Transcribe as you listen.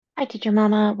Hi, Teacher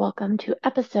Mama. Welcome to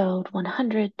episode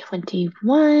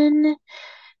 121.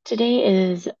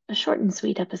 Today is a short and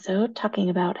sweet episode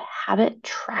talking about habit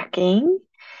tracking.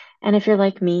 And if you're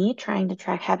like me, trying to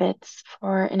track habits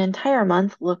for an entire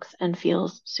month looks and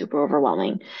feels super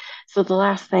overwhelming. So, the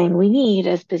last thing we need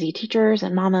as busy teachers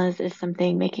and mamas is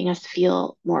something making us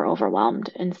feel more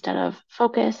overwhelmed instead of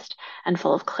focused and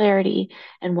full of clarity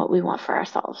and what we want for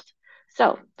ourselves.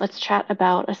 So, let's chat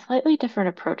about a slightly different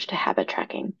approach to habit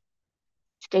tracking.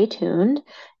 Stay tuned.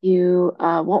 You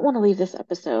won't want to leave this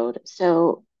episode.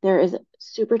 So, there is a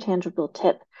super tangible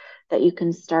tip that you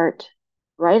can start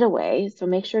right away. So,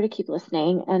 make sure to keep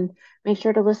listening and make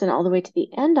sure to listen all the way to the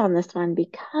end on this one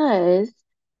because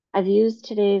I've used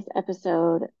today's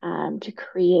episode to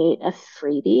create a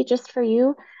freebie just for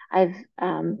you. I've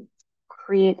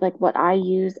create like what I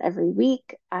use every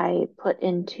week. I put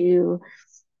into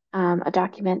a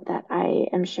document that I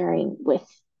am sharing with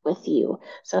you.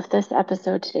 So if this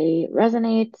episode today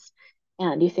resonates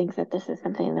and you think that this is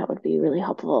something that would be really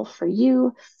helpful for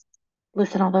you,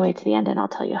 listen all the way to the end and I'll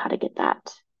tell you how to get that.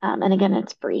 And again,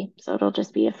 it's free. So it'll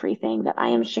just be a free thing that I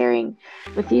am sharing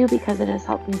with you because it has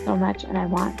helped me so much and I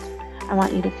want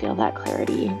you to feel that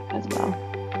clarity as well.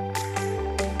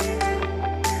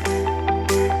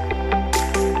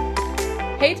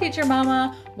 Hey, Teacher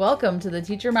Mama! Welcome to the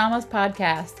Teacher Mamas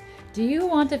podcast. Do you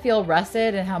want to feel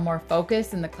rested and have more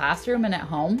focus in the classroom and at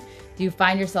home? Do you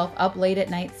find yourself up late at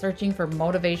night searching for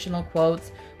motivational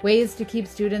quotes, ways to keep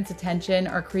students' attention,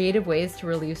 or creative ways to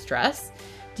relieve stress?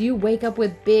 Do you wake up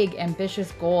with big,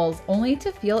 ambitious goals only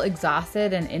to feel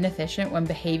exhausted and inefficient when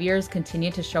behaviors continue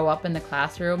to show up in the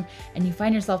classroom and you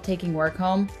find yourself taking work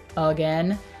home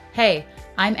again? Hey,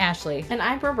 I'm Ashley. And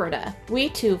I'm Roberta. We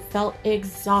too felt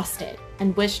exhausted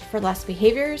and wished for less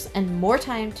behaviors and more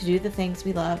time to do the things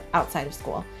we love outside of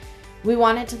school. We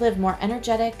wanted to live more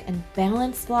energetic and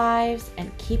balanced lives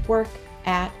and keep work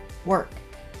at work.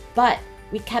 But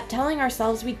we kept telling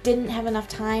ourselves we didn't have enough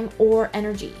time or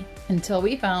energy. Until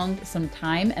we found some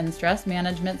time and stress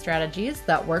management strategies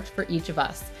that worked for each of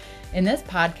us. In this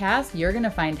podcast, you're going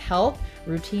to find health,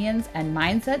 routines, and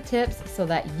mindset tips so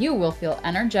that you will feel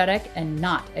energetic and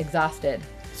not exhausted.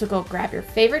 So go grab your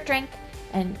favorite drink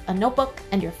and a notebook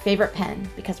and your favorite pen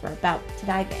because we're about to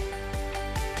dive in.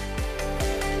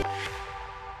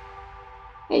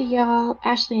 Hey y'all,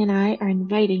 Ashley and I are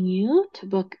inviting you to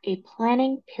book a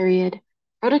planning period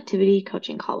productivity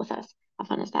coaching call with us. How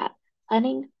fun is that?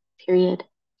 Planning period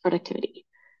productivity.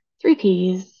 Three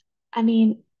P's. I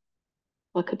mean,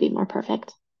 what could be more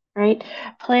perfect, right?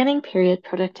 Planning period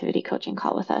productivity coaching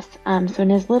call with us. So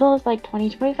in as little as like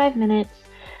 20-25 minutes,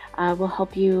 we'll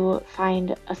help you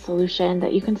find a solution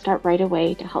that you can start right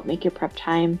away to help make your prep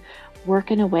time work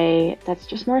in a way that's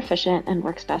just more efficient and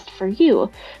works best for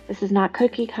you. This is not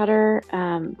cookie cutter.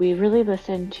 We really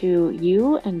listen to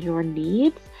you and your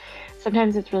needs.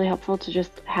 Sometimes it's really helpful to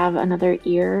just have another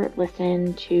ear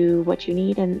listen to what you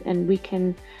need, and we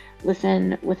can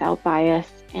listen without bias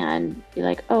and be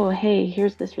like, oh, hey,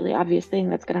 here's this really obvious thing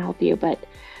that's going to help you. But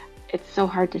it's so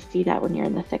hard to see that when you're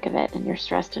in the thick of it and you're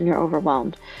stressed and you're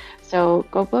overwhelmed. So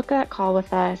go book that call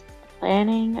with us,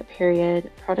 planning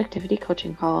period productivity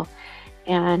coaching call,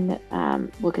 and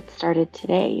we'll get started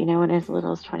today, in as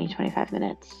little as 20-25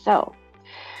 minutes. So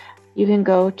you can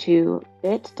go to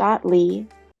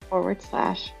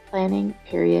bit.ly/planning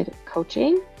period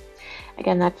coaching.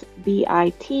 Again, that's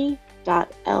bit.ly/planning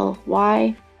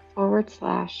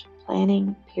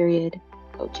period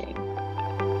coaching.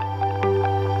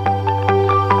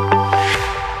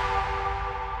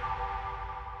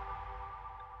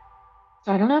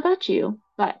 So I don't know about you,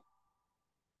 but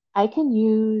I can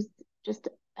use just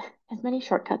as many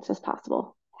shortcuts as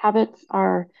possible.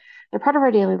 They're part of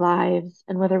our daily lives,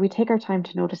 and whether we take our time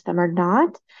to notice them or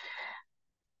not,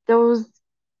 those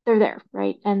they're there,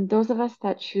 right? And those of us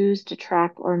that choose to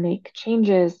track or make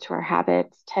changes to our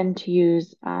habits tend to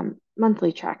use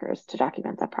monthly trackers to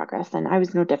document that progress. And I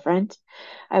was no different.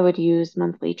 I would use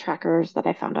monthly trackers that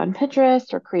I found on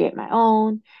Pinterest or create my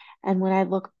own. And when I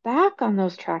look back on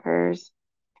those trackers,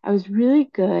 I was really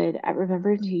good at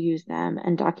remembering to use them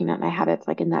and document my habits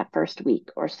like in that first week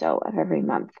or so of every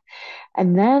month.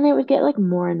 And then it would get like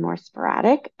more and more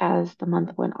sporadic as the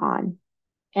month went on.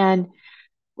 And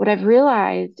what I've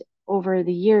realized over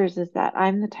the years is that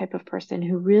I'm the type of person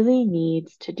who really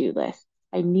needs to-do lists.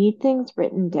 I need things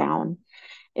written down.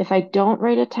 If I don't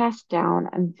write a task down,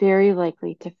 I'm very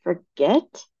likely to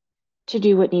forget to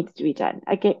do what needs to be done.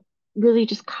 I get really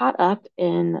just caught up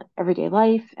in everyday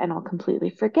life and I'll completely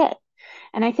forget.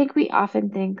 And I think we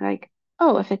often think like,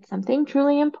 oh, if it's something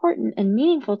truly important and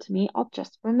meaningful to me, I'll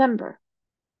just remember.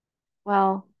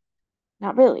 Well,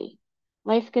 Not really.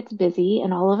 Life gets busy,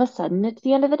 and all of a sudden, it's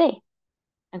the end of the day.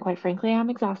 And quite frankly, I'm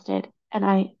exhausted. And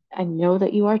I know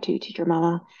that you are too, teacher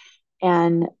mama.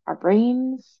 And our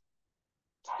brains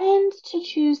tend to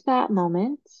choose that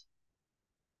moment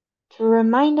to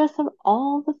remind us of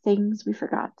all the things we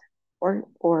forgot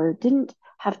or didn't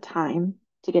have time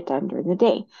to get done during the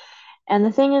day. And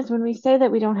the thing is, when we say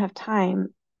that we don't have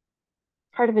time,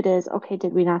 part of it is, okay,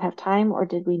 did we not have time or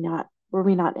were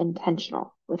we not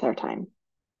intentional with our time?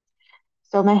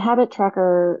 So my habit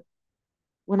tracker,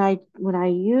 when I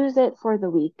use it for the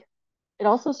week, it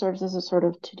also serves as a sort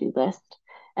of to-do list.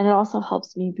 And it also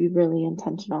helps me be really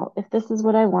intentional. If this is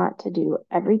what I want to do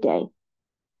every day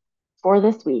for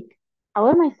this week, how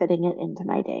am I fitting it into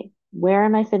my day? Where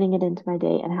am I fitting it into my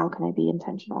day? And how can I be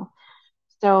intentional?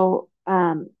 So,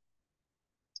 I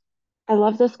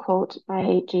love this quote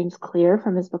by James Clear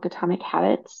from his book Atomic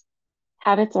Habits.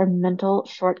 Habits are mental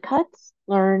shortcuts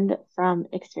learned from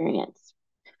experience.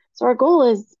 So our goal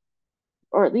is,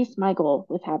 or at least my goal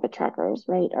with habit trackers,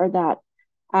 right, are that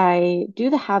I do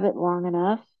the habit long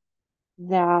enough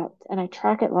and I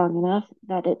track it long enough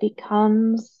that it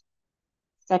becomes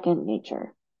second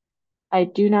nature. I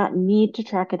do not need to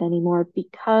track it anymore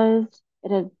because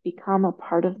it has become a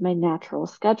part of my natural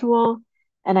schedule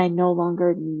and I no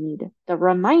longer need the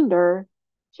reminder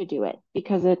to do it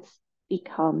because it's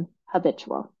become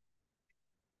habitual.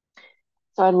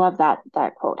 So I love that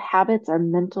quote. Habits are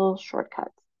mental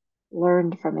shortcuts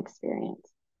learned from experience.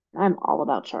 I'm all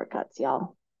about shortcuts,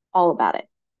 y'all. All about it.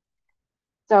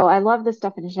 So I love this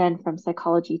definition from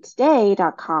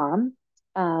psychologytoday.com.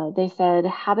 They said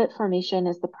habit formation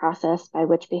is the process by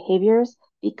which behaviors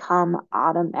become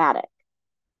automatic.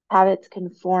 Habits can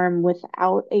form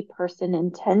without a person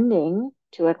intending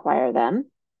to acquire them,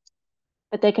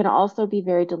 but they can also be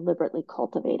very deliberately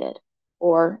cultivated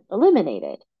or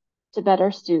eliminated to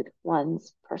better suit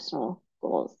one's personal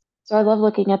goals. So I love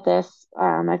looking at this.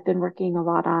 I've been working a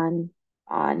lot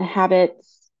on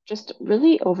habits just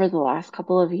really over the last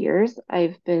couple of years.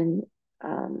 I've been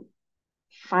um,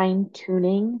 fine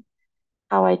tuning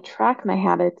how I track my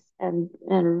habits and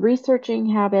researching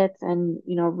habits and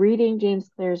reading James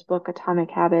Clear's book Atomic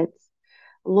Habits,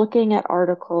 looking at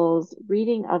articles,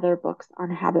 reading other books on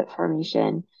habit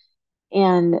formation,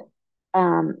 and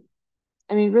um,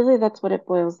 I mean, really, that's what it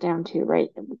boils down to, right?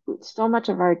 So much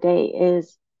of our day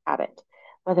is habit,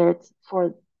 whether it's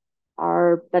for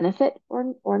our benefit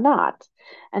or not.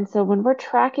 And so when we're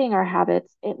tracking our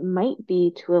habits, it might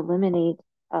be to eliminate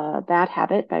a bad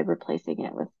habit by replacing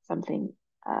it with something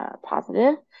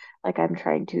positive, like I'm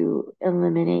trying to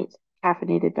eliminate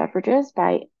caffeinated beverages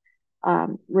by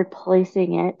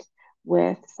replacing it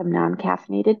with some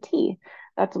non-caffeinated tea.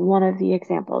 That's one of the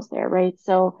examples there, right?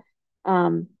 So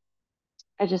um,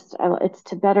 it's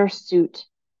to better suit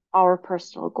our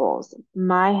personal goals.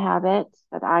 My habits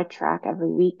that I track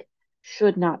every week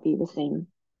should not be the same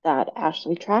that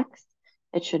Ashley tracks.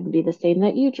 It shouldn't be the same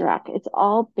that you track. It's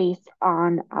all based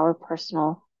on our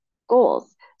personal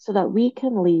goals so that we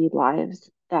can lead lives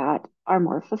that are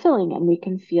more fulfilling and we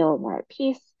can feel more at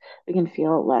peace. We can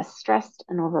feel less stressed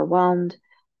and overwhelmed.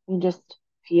 We can just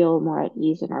feel more at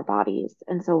ease in our bodies.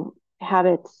 And so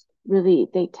habits really,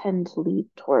 they tend to lead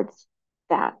towards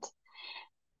that.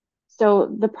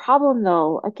 So the problem,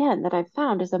 though, again, that I've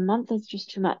found is a month is just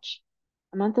too much.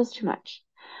 A month is too much.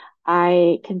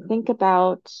 I can think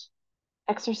about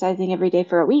exercising every day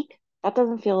for a week. That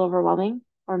doesn't feel overwhelming,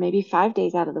 or maybe 5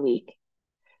 days out of the week.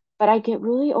 But I get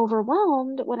really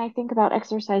overwhelmed when I think about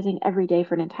exercising every day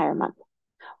for an entire month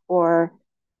or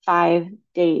 5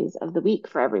 days of the week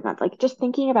for every month. Like just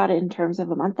thinking about it in terms of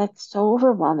a month, that's so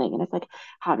overwhelming. And it's like,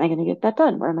 how am I going to get that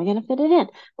done? Where am I going to fit it in?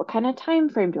 What kind of time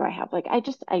frame do I have? Like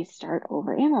I start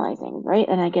over analyzing, right?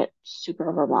 And I get super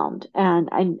overwhelmed. And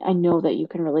I know that you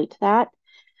can relate to that.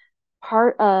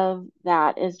 Part of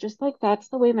that is just like that's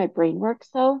the way my brain works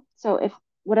though. So if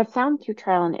what I've found through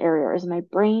trial and error is my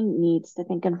brain needs to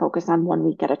think and focus on 1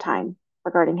 week at a time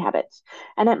regarding habits.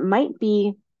 And it might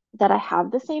be that I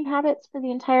have the same habits for the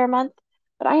entire month,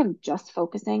 but I am just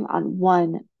focusing on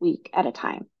 1 week at a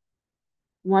time.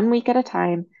 1 week at a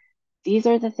time. These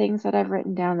are the things that I've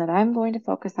written down that I'm going to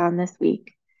focus on this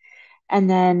week. And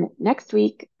then next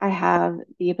week, I have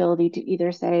the ability to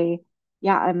either say,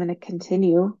 yeah, I'm going to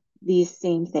continue these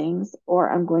same things,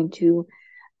 or I'm going to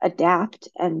adapt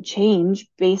and change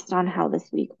based on how this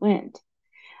week went.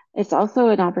 It's also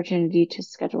an opportunity to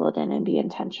schedule it in and be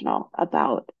intentional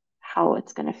about how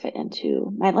it's going to fit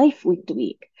into my life week to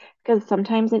week. Because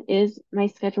sometimes my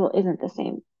schedule isn't the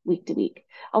same week to week.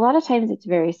 A lot of times it's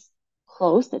very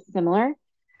close, it's similar.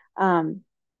 Um,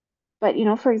 but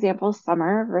for example,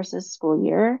 summer versus school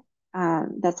year,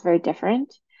 that's very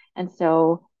different. And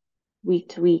so week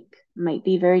to week might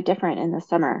be very different in the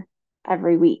summer.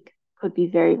 Every week could be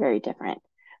very, very different.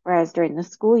 Whereas during the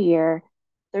school year,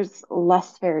 there's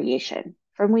less variation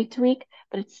from week to week,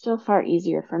 but it's still far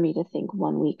easier for me to think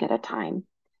 1 week at a time.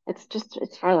 It's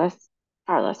far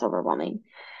less overwhelming.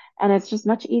 And it's just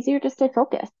much easier to stay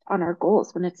focused on our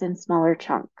goals when it's in smaller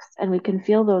chunks and we can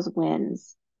feel those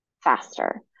wins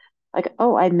faster. Like,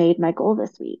 oh, I made my goal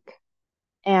this week.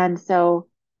 And so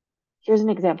here's an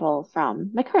example from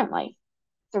my current life.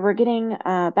 So we're getting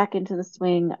back into the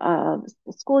swing of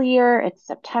the school year. It's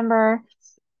September,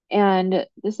 and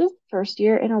this is the first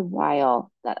year in a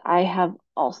while that I have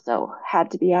also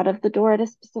had to be out of the door at a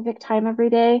specific time every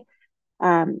day.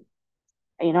 Um,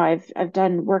 I've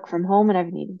done work from home and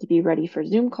I've needed to be ready for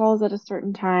Zoom calls at a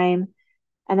certain time,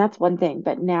 and that's one thing.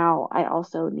 But now I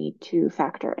also need to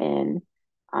factor in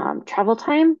travel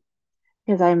time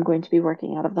because I'm going to be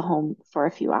working out of the home for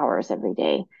a few hours every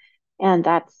day, and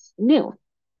that's new.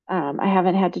 I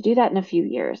haven't had to do that in a few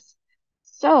years.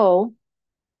 So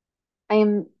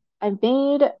I'm I've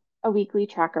made a weekly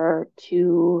tracker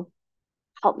to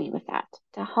help me with that,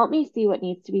 to help me see what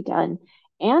needs to be done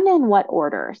and in what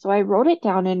order. So I wrote it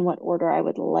down in what order I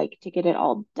would like to get it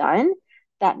all done.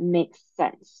 That makes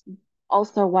sense.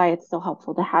 Also, why it's so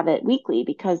helpful to have it weekly,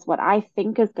 because what I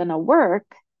think is going to work,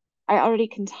 I already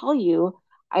can tell you,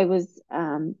 I was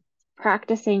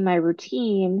practicing my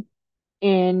routine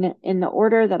in the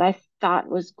order that I thought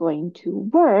was going to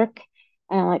work.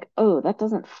 And I'm like, oh, that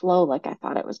doesn't flow like I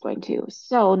thought it was going to.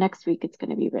 So next week it's going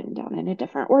to be written down in a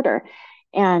different order.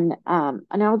 And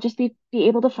I'll just be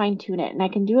able to fine tune it. And I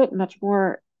can do it much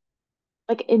more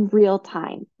like in real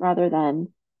time rather than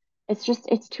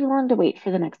it's too long to wait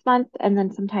for the next month. And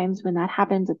then sometimes when that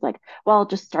happens, it's like, well, I'll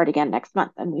just start again next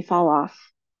month and we fall off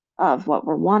of what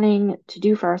we're wanting to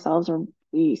do for ourselves, or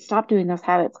we stop doing those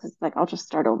habits because like I'll just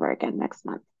start over again next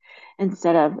month.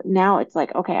 Instead of now it's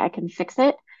like, okay, I can fix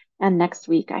it. And next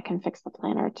week I can fix the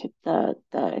planner to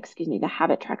the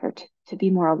habit tracker to be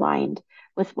more aligned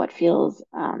with what feels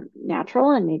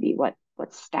natural and maybe what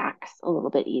stacks a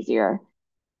little bit easier.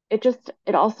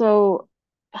 It also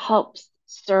helps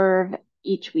serve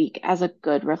each week as a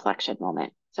good reflection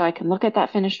moment. So I can look at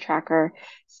that finished tracker,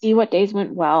 see what days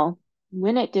went well,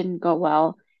 when it didn't go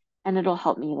well, and it'll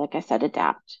help me, like I said,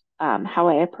 adapt how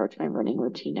I approach my running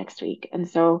routine next week. And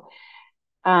so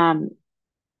um,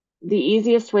 the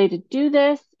easiest way to do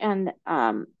this, and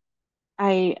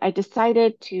I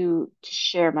decided to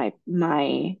share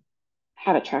my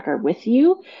habit tracker with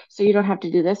you, so you don't have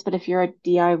to do this. But if you're a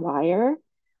DIYer,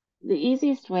 the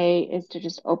easiest way is to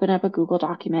just open up a Google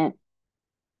document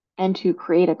and to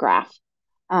create a graph.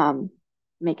 Um,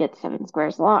 Make it 7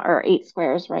 squares long or 8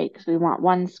 squares, right? Because we want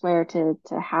one square to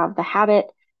have the habit,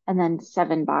 and then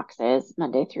 7 boxes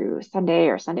Monday through Sunday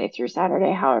or Sunday through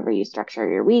Saturday, however you structure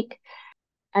your week.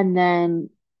 And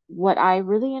then what I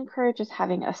really encourage is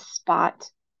having a spot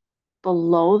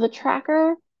below the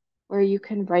tracker where you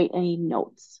can write any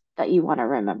notes that you want to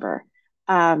remember.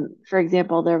 For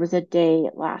example, there was a day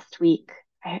last week,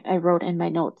 I wrote in my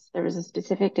notes, there was a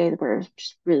specific day where it was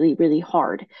just really, really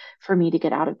hard for me to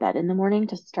get out of bed in the morning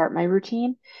to start my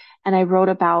routine. And I wrote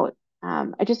about,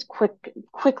 I just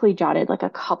quickly jotted like a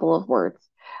couple of words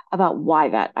about why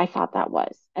that I thought that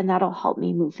was. And that'll help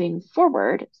me moving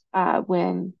forward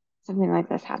when something like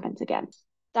this happens again.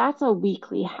 That's a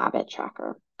weekly habit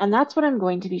tracker. And that's what I'm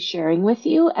going to be sharing with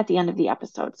you at the end of the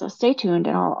episode. So stay tuned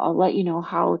and I'll let you know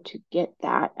how to get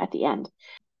that at the end.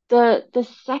 The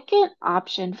second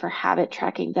option for habit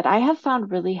tracking that I have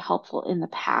found really helpful in the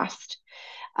past,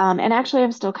 and actually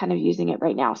I'm still kind of using it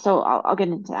right now, so I'll get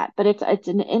into that. But it's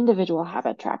an individual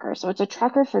habit tracker. So it's a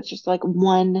tracker for just like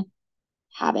one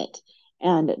habit.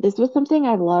 And this was something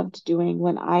I loved doing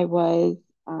when I was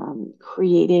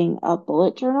creating a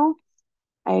bullet journal.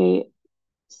 I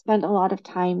spent a lot of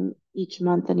time each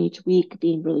month and each week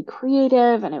being really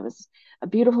creative, and it was a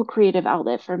beautiful creative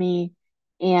outlet for me.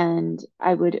 And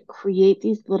I would create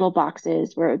these little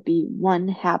boxes where it would be one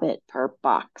habit per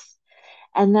box.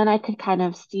 And then I could kind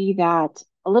of see that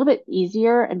a little bit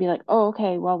easier and be like, oh,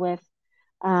 okay, well, with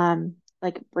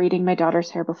like braiding my daughter's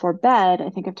hair before bed,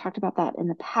 I think I've talked about that in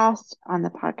the past on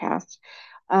the podcast.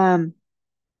 Um,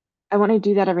 I want to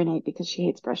do that every night because she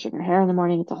hates brushing her hair in the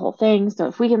morning. It's a whole thing. So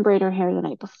if we can braid her hair the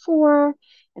night before,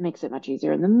 it makes it much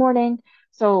easier in the morning.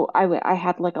 So I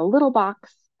had like a little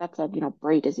box that said,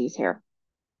 braid Izzy's hair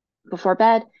before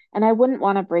bed, and I wouldn't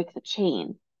want to break the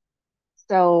chain.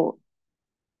 So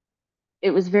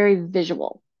it was very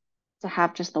visual to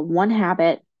have just the one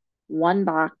habit, one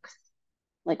box,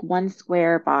 like one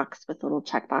square box with little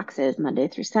check boxes Monday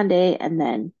through Sunday, and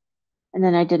then and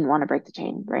then I didn't want to break the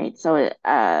chain, right? So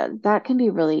that can be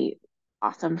really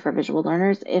awesome for visual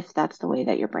learners if that's the way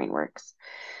that your brain works.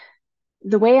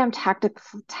 The way I'm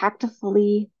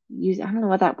tactfully using, I don't know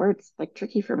what that word's like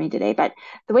tricky for me today, but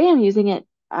the way I'm using it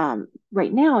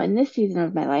right now in this season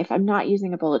of my life, I'm not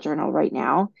using a bullet journal right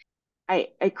now. I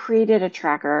created a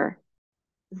tracker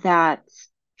that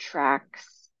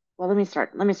tracks, well, let me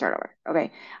start over.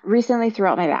 Okay. Recently threw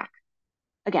out my back.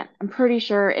 Again, I'm pretty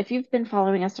sure if you've been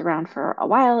following us around for a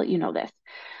while, you know this.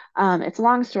 It's a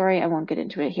long story. I won't get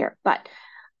into it here, but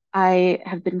I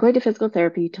have been going to physical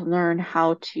therapy to learn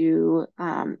how to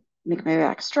make my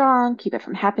back strong, keep it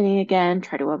from happening again,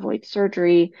 try to avoid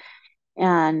surgery.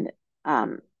 And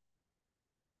um,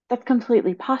 that's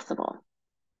completely possible.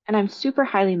 And I'm super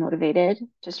highly motivated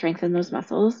to strengthen those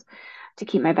muscles to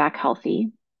keep my back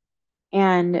healthy.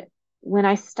 And when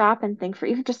I stop and think for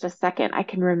even just a second, I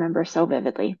can remember so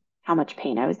vividly how much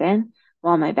pain I was in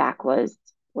while my back was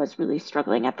really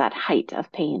struggling at that height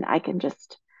of pain. I can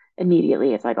just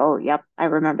immediately, it's like, oh, yep, I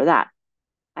remember that.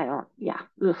 I don't, yeah.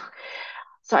 Ugh.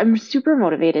 So I'm super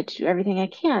motivated to do everything I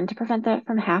can to prevent that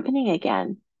from happening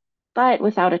again. But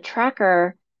without a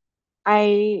tracker,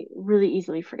 I really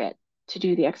easily forget to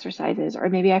do the exercises, or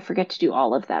maybe I forget to do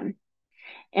all of them.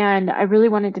 And I really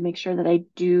wanted to make sure that I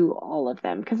do all of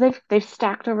them because they've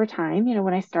stacked over time. You know,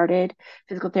 when I started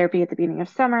physical therapy at the beginning of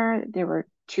summer, there were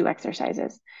 2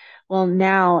 exercises. Well,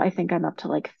 now I think I'm up to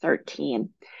like 13.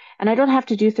 And I don't have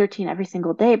to do 13 every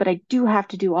single day, but I do have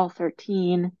to do all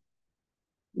 13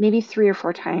 maybe 3 or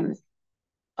 4 times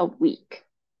a week.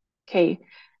 Okay.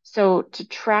 So to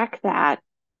track that,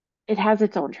 it has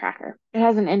its own tracker. It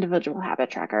has an individual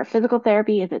habit tracker. Physical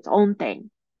therapy is its own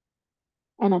thing.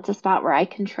 And it's a spot where I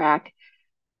can track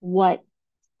what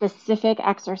specific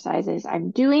exercises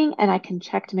I'm doing, and I can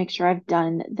check to make sure I've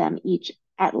done them each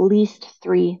at least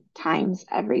 3 times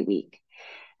every week.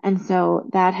 And so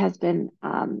that has been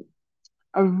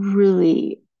a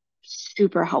really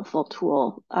super helpful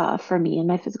tool for me in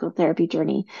my physical therapy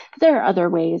journey. There are other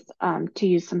ways to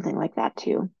use something like that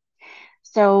too.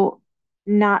 So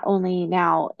not only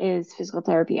now is physical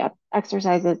therapy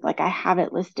exercises, like I have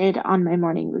it listed on my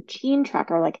morning routine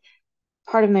tracker, like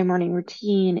part of my morning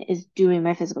routine is doing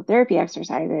my physical therapy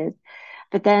exercises.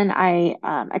 But then I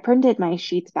printed my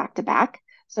sheets back to back.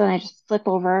 So then I just flip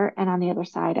over, and on the other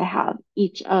side, I have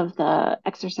each of the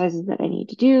exercises that I need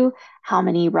to do, how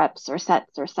many reps or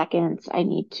sets or seconds I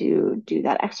need to do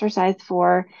that exercise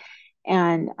for,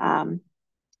 and I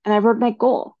wrote my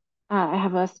goal. I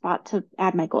have a spot to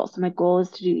add my goal. So my goal is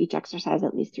to do each exercise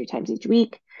at least 3 times each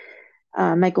week.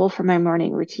 My goal for my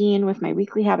morning routine with my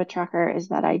weekly habit tracker is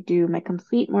that I do my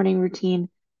complete morning routine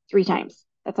 3 times.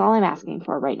 That's all I'm asking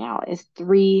for right now is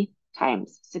 3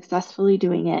 times, successfully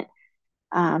doing it,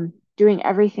 doing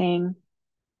everything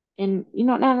in,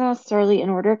 not necessarily in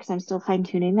order because I'm still fine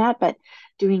tuning that, but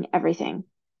doing everything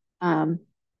um,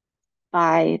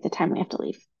 by the time we have to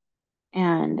leave,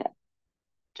 and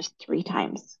just 3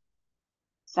 times.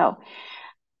 So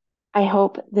I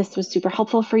hope this was super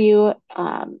helpful for you.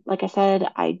 Like I said,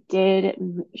 I decided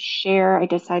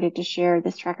to share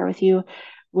this tracker with you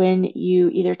when you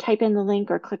either type in the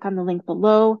link or click on the link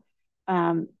below.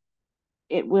 Um,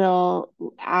 it will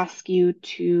ask you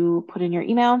to put in your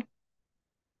email.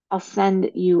 I'll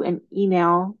send you an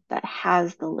email that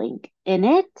has the link in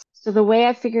it. So the way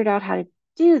I figured out how to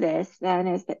do this then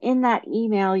is that in that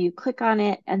email, you click on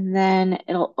it and then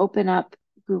it'll open up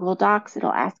Google Docs.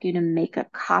 It'll ask you to make a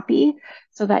copy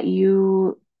so that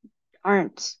you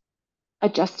aren't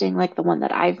adjusting like the one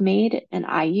that I've made and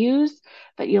I use,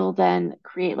 but you'll then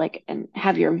create like and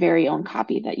have your very own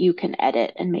copy that you can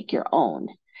edit and make your own.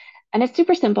 And it's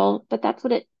super simple, but that's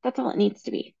all it needs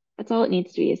to be. That's all it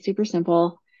needs to be. It's super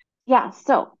simple. Yeah,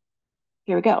 so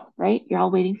here we go, right? You're all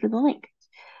waiting for the link.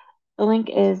 The link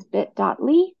is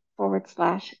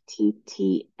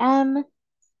bit.ly/TTM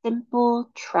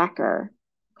simple tracker.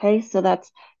 Okay, so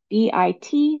that's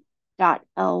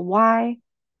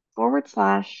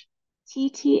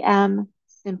bit.ly/TTM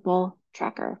simple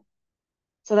tracker.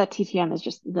 So that TTM is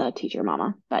just the teacher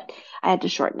mama, but I had to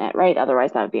shorten it, right?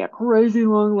 Otherwise, that would be a crazy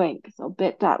long link. So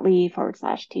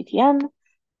bit.ly/TTM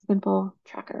simple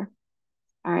tracker.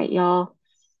 All right, y'all.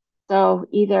 So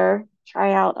either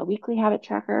try out a weekly habit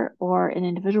tracker or an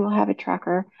individual habit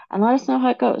tracker and let us know how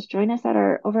it goes. Join us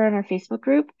over on our Facebook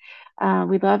group.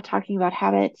 We love talking about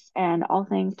habits and all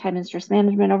things time and stress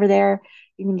management over there.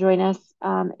 You can join us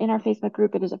in our Facebook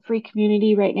group. It is a free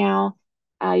community right now.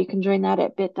 You can join that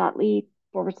at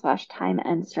bit.ly/time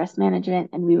and stress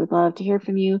management. And we would love to hear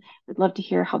from you. We'd love to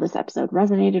hear how this episode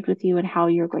resonated with you and how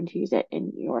you're going to use it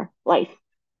in your life.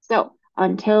 So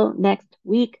Until next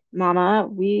week, Mama,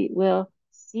 we will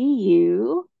see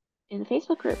you in the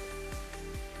Facebook group.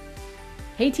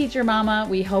 Hey Teacher Mama,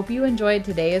 we hope you enjoyed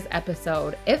today's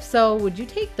episode. If so, would you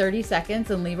take 30 seconds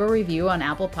and leave a review on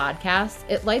Apple Podcasts?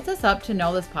 It lights us up to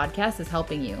know this podcast is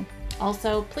helping you.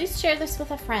 Also, please share this with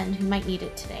a friend who might need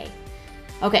it today.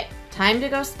 Okay, time to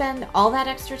go spend all that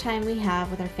extra time we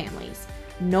have with our families.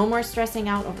 No more stressing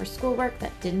out over schoolwork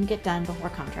that didn't get done before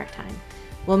contract time.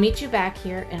 We'll meet you back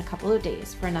here in a couple of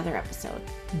days for another episode.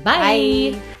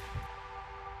 Bye. Bye.